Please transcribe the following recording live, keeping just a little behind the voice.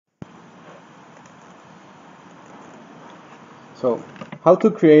So, how to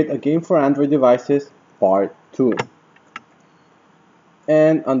create a game for Android devices, part 2.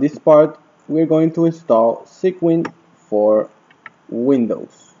 And on this part, we're going to install Cygwin for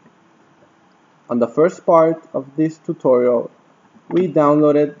Windows. On the first part of this tutorial, we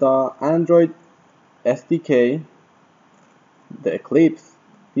downloaded the Android SDK, the Eclipse,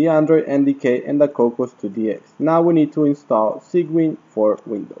 the Android NDK, and the Cocos 2DX. Now we need to install Cygwin for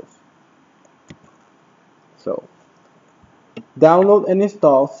Windows. So, download and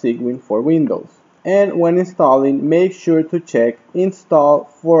install Cygwin for Windows. And when installing, make sure to check Install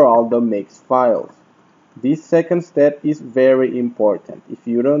for all the mix files. This second step is very important. If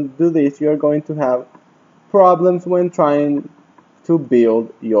you don't do this, you're going to have problems when trying to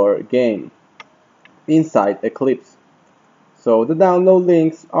build your game inside Eclipse. So the download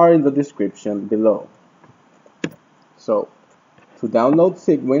links are in the description below. So to download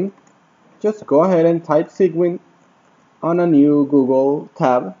Cygwin, just go ahead and type Cygwin on a new Google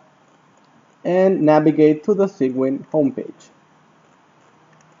tab and navigate to the Cygwin homepage.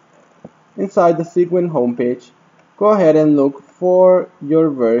 Inside the Cygwin homepage, go ahead and look for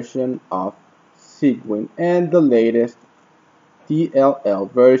your version of Cygwin and the latest DLL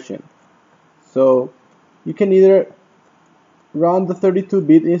version. So you can either run the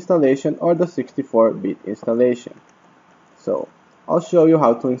 32-bit installation or the 64-bit installation. So I'll show you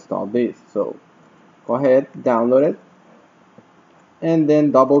how to install this. So go ahead, download it, and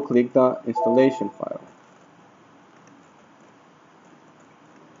then double click the installation file.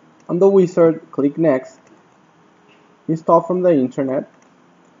 On the wizard, click Next, install from the internet,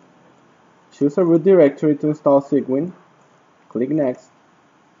 choose a root directory to install Cygwin, click Next,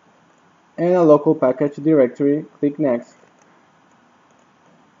 and a local package directory, click Next,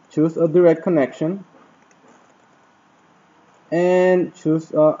 choose a direct connection, and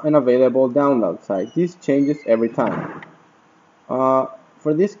choose an available download site. This changes every time.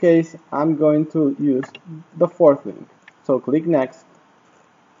 For this case, I'm going to use the fourth link. So click Next,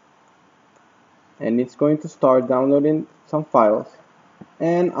 and it's going to start downloading some files.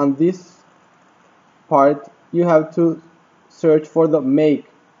 And on this part, you have to search for the make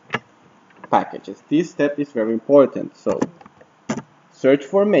packages. This step is very important. So search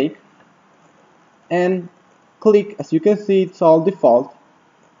for make and click. As you can see, it's all default.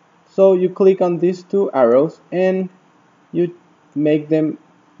 So you click on these two arrows and you make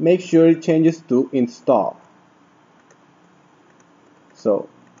sure it changes to install. So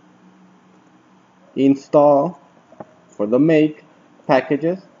install for the make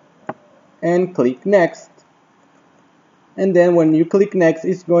packages and click Next, and then when you click Next,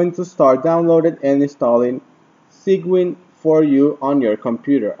 it's going to start downloading and installing Cygwin for you on your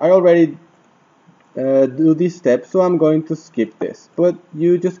computer. I already do this step, so I'm going to skip this, but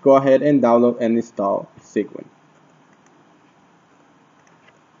you just go ahead and download and install Cygwin.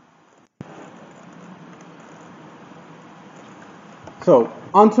 So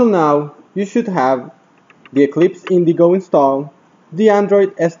until now, you should have the Eclipse Indigo installed, the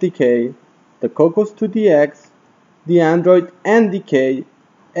Android SDK, the Cocos 2DX, the Android NDK,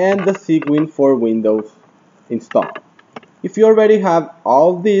 and the Cygwin for Windows installed. If you already have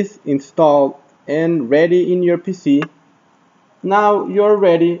all this installed and ready in your PC, now you're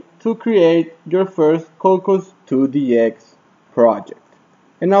ready to create your first Cocos 2DX project.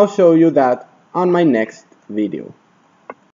 And I'll show you that on my next video.